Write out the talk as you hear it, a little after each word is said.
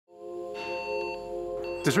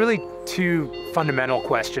There's really two fundamental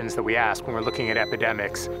questions that we ask when we're looking at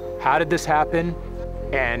epidemics. How did this happen?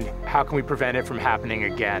 And how can we prevent it from happening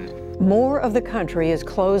again? More of the country is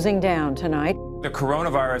closing down tonight. The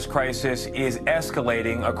coronavirus crisis is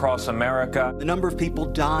escalating across America. The number of people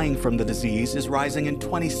dying from the disease is rising in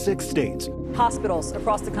 26 states. Hospitals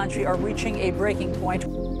across the country are reaching a breaking point.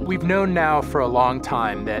 We've known now for a long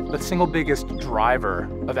time that the single biggest driver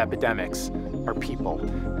of epidemics are people.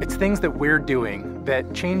 It's things that we're doing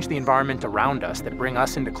that change the environment around us, that bring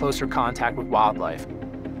us into closer contact with wildlife.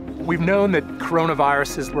 We've known that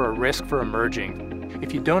coronaviruses were a risk for emerging.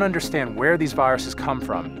 If you don't understand where these viruses come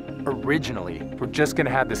from, originally, we're just going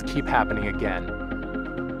to have this keep happening again.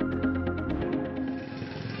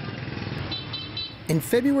 In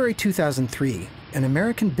February 2003, an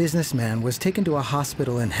American businessman was taken to a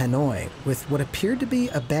hospital in Hanoi with what appeared to be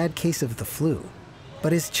a bad case of the flu.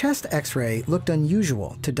 But his chest x-ray looked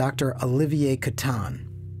unusual to Dr. Olivier Catan.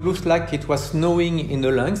 Looks like it was snowing in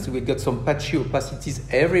the lungs. We got some patchy opacities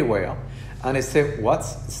everywhere. And I said,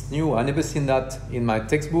 what's new? I never seen that in my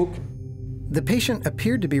textbook. The patient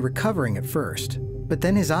appeared to be recovering at first, but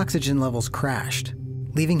then his oxygen levels crashed,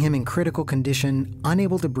 leaving him in critical condition,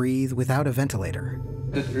 unable to breathe without a ventilator.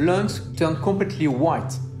 The lungs turned completely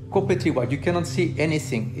white. Completely white. You cannot see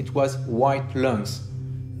anything. It was white lungs.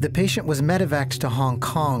 The patient was medevaced to Hong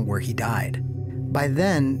Kong, where he died. By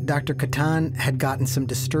then, Dr. Catan had gotten some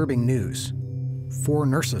disturbing news. 4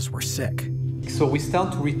 nurses were sick. So we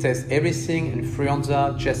start to retest everything,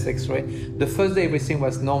 influenza, chest x-ray. The first day, everything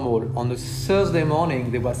was normal. On the Thursday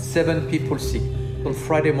morning, there were 7 people sick. On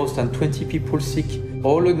Friday, more than 20 people sick.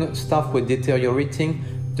 All the staff were deteriorating.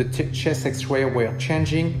 The chest x-ray were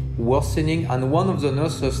changing, worsening, and one of the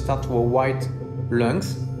nurses started with white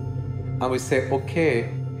lungs. And we say, okay,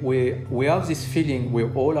 we have this feeling we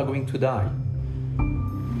all are going to die.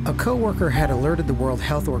 A coworker had alerted the World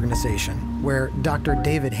Health Organization, where Dr.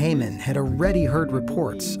 David Heymann had already heard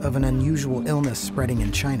reports of an unusual illness spreading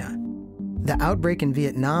in China. The outbreak in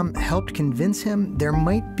Vietnam helped convince him there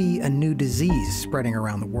might be a new disease spreading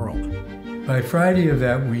around the world. By Friday of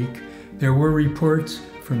that week, there were reports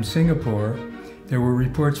from Singapore, there were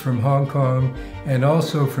reports from Hong Kong, and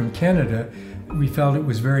also from Canada. We felt it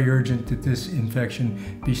was very urgent that this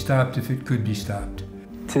infection be stopped if it could be stopped.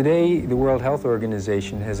 Today, the World Health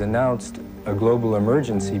Organization has announced a global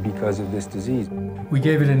emergency because of this disease. We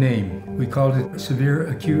gave it a name. We called it severe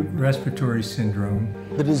acute respiratory syndrome.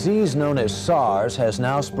 The disease known as SARS has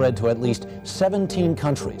now spread to at least 17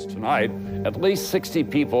 countries. Tonight, at least 60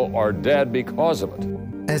 people are dead because of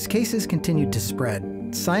it. As cases continued to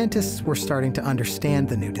spread, scientists were starting to understand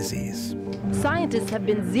the new disease. Scientists have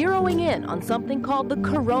been zeroing in on something called the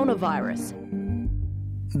coronavirus.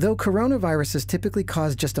 Though coronaviruses typically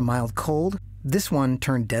cause just a mild cold, this one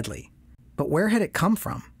turned deadly. But where had it come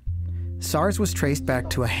from? SARS was traced back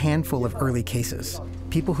to a handful of early cases,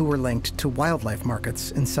 people who were linked to wildlife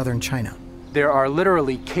markets in southern China. There are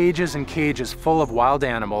literally cages and cages full of wild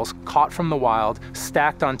animals caught from the wild,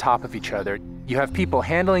 stacked on top of each other. You have people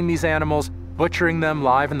handling these animals, butchering them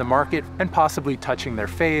live in the market, and possibly touching their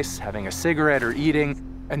face, having a cigarette, or eating.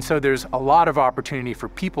 And so there's a lot of opportunity for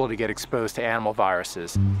people to get exposed to animal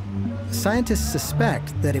viruses. Scientists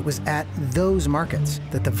suspect that it was at those markets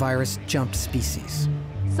that the virus jumped species.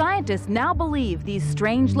 Scientists now believe these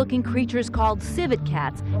strange-looking creatures called civet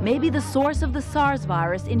cats may be the source of the SARS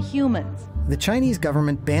virus in humans. The Chinese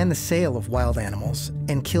government banned the sale of wild animals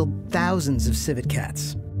and killed thousands of civet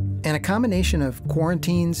cats. And a combination of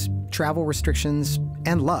quarantines, travel restrictions,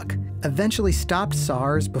 and luck eventually stopped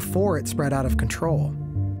SARS before it spread out of control.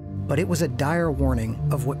 But it was a dire warning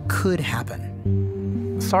of what could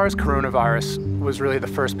happen. SARS coronavirus was really the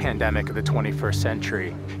first pandemic of the 21st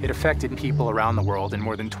century. It affected people around the world in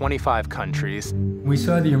more than 25 countries. We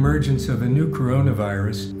saw the emergence of a new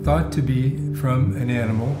coronavirus, thought to be from an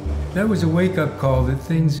animal. That was a wake-up call that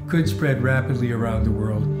things could spread rapidly around the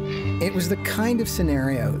world. It was the kind of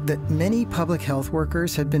scenario that many public health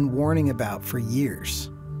workers had been warning about for years.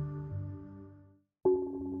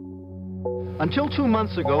 Until 2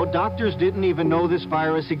 months ago, doctors didn't even know this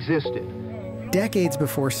virus existed. Decades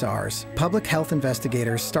before SARS, public health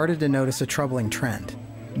investigators started to notice a troubling trend.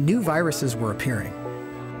 New viruses were appearing.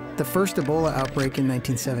 The first Ebola outbreak in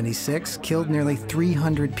 1976 killed nearly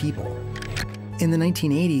 300 people. In the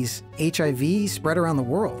 1980s, HIV spread around the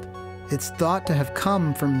world. It's thought to have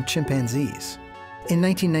come from chimpanzees. In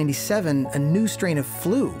 1997, a new strain of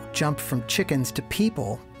flu jumped from chickens to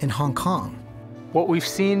people in Hong Kong. What we've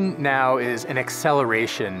seen now is an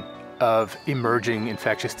acceleration of emerging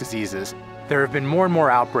infectious diseases. There have been more and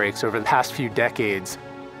more outbreaks over the past few decades.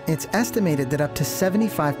 It's estimated that up to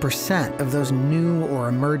 75% of those new or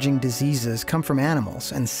emerging diseases come from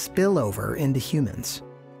animals and spill over into humans.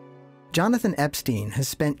 Jonathan Epstein has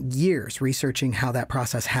spent years researching how that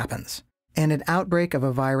process happens, and an outbreak of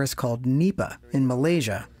a virus called Nipah in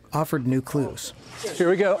Malaysia offered new clues. Here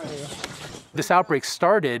we go. This outbreak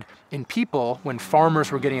started in people when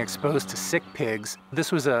farmers were getting exposed to sick pigs.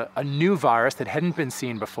 This was a new virus that hadn't been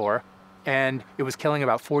seen before, and it was killing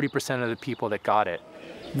about 40% of the people that got it.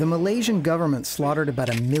 The Malaysian government slaughtered about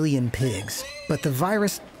 1 million pigs, but the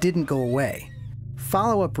virus didn't go away.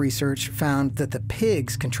 Follow-up research found that the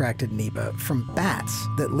pigs contracted Nipah from bats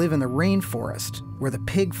that live in the rainforest where the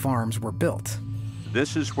pig farms were built.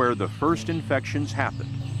 This is where the first infections happened.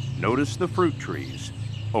 Notice the fruit trees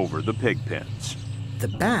over the pig pens. The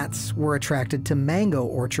bats were attracted to mango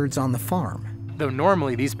orchards on the farm. Though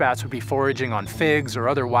normally these bats would be foraging on figs or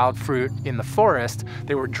other wild fruit in the forest,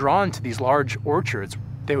 they were drawn to these large orchards.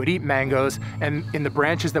 They would eat mangoes, and in the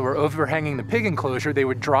branches that were overhanging the pig enclosure, they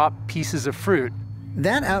would drop pieces of fruit.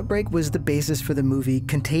 That outbreak was the basis for the movie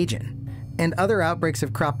Contagion, and other outbreaks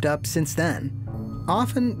have cropped up since then,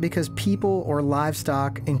 often because people or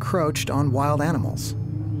livestock encroached on wild animals.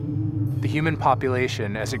 The human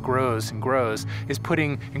population, as it grows and grows, is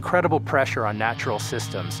putting incredible pressure on natural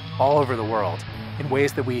systems all over the world in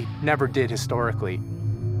ways that we never did historically.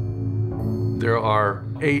 There are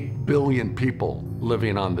 8 billion people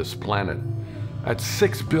living on this planet. That's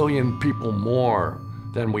 6 billion people more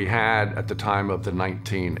than we had at the time of the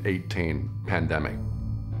 1918 pandemic.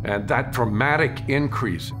 And that dramatic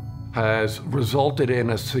increase has resulted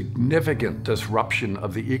in a significant disruption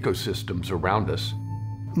of the ecosystems around us.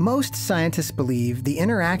 Most scientists believe the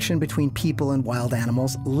interaction between people and wild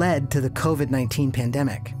animals led to the COVID-19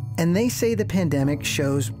 pandemic. And they say the pandemic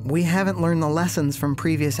shows we haven't learned the lessons from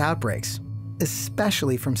previous outbreaks,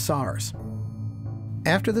 especially from SARS.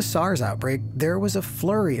 After the SARS outbreak, there was a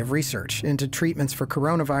flurry of research into treatments for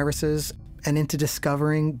coronaviruses and into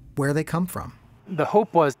discovering where they come from. The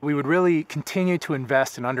hope was we would really continue to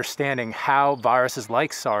invest in understanding how viruses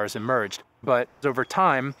like SARS emerged. But over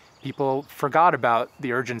time, people forgot about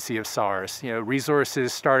the urgency of SARS.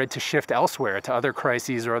 Resources started to shift elsewhere to other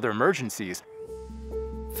crises or other emergencies.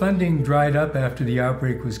 Funding dried up after the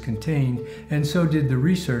outbreak was contained, and so did the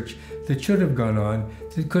research that should have gone on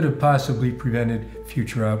that could have possibly prevented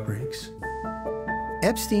future outbreaks.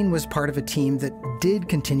 Epstein was part of a team that did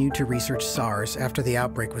continue to research SARS after the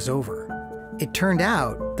outbreak was over. It turned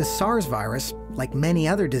out the SARS virus, like many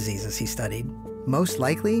other diseases he studied, most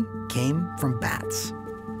likely came from bats.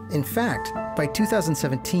 In fact, by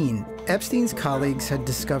 2017, Epstein's colleagues had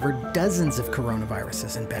discovered dozens of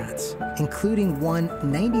coronaviruses in bats, including one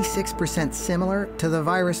 96% similar to the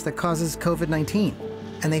virus that causes COVID-19.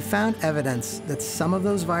 And they found evidence that some of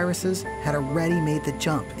those viruses had already made the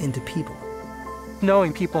jump into people.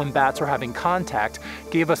 Knowing people and bats were having contact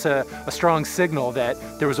gave us a strong signal that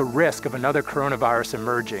there was a risk of another coronavirus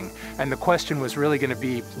emerging. And the question was really going to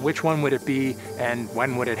be, which one would it be and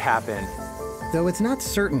when would it happen? Though it's not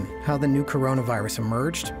certain how the new coronavirus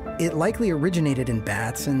emerged, it likely originated in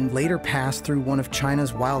bats and later passed through one of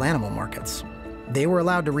China's wild animal markets. They were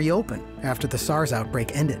allowed to reopen after the SARS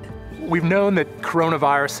outbreak ended. We've known that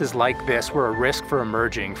coronaviruses like this were a risk for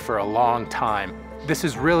emerging for a long time. This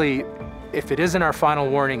is really, if it isn't our final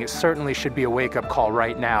warning, it certainly should be a wake-up call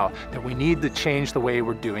right now that we need to change the way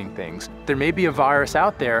we're doing things. There may be a virus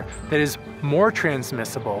out there that is more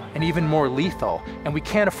transmissible and even more lethal, and we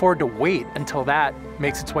can't afford to wait until that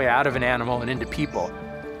makes its way out of an animal and into people.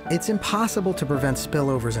 It's impossible to prevent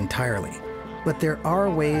spillovers entirely, but there are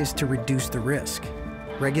ways to reduce the risk.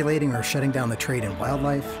 Regulating or shutting down the trade in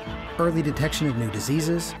wildlife, early detection of new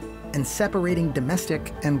diseases, and separating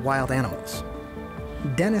domestic and wild animals.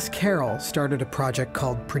 Dennis Carroll started a project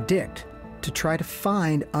called PREDICT to try to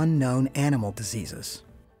find unknown animal diseases.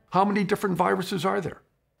 How many different viruses are there?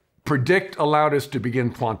 PREDICT allowed us to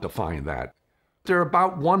begin quantifying that. There are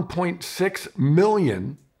about 1.6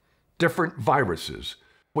 million different viruses.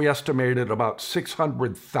 We estimated about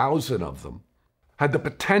 600,000 of them had the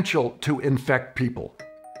potential to infect people.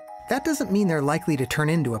 That doesn't mean they're likely to turn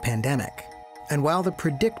into a pandemic. And while the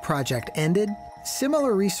PREDICT project ended,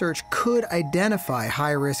 similar research could identify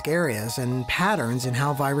high-risk areas and patterns in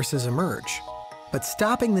how viruses emerge. But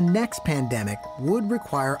stopping the next pandemic would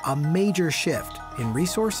require a major shift in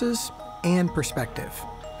resources and perspective.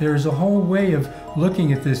 There's a whole way of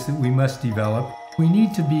looking at this that we must develop. We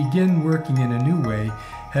need to begin working in a new way,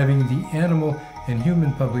 having the animal and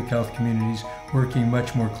human public health communities working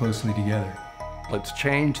much more closely together. Let's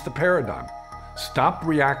change the paradigm. Stop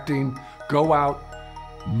reacting, go out,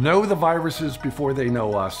 know the viruses before they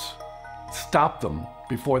know us, stop them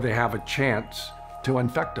before they have a chance to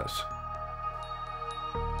infect us.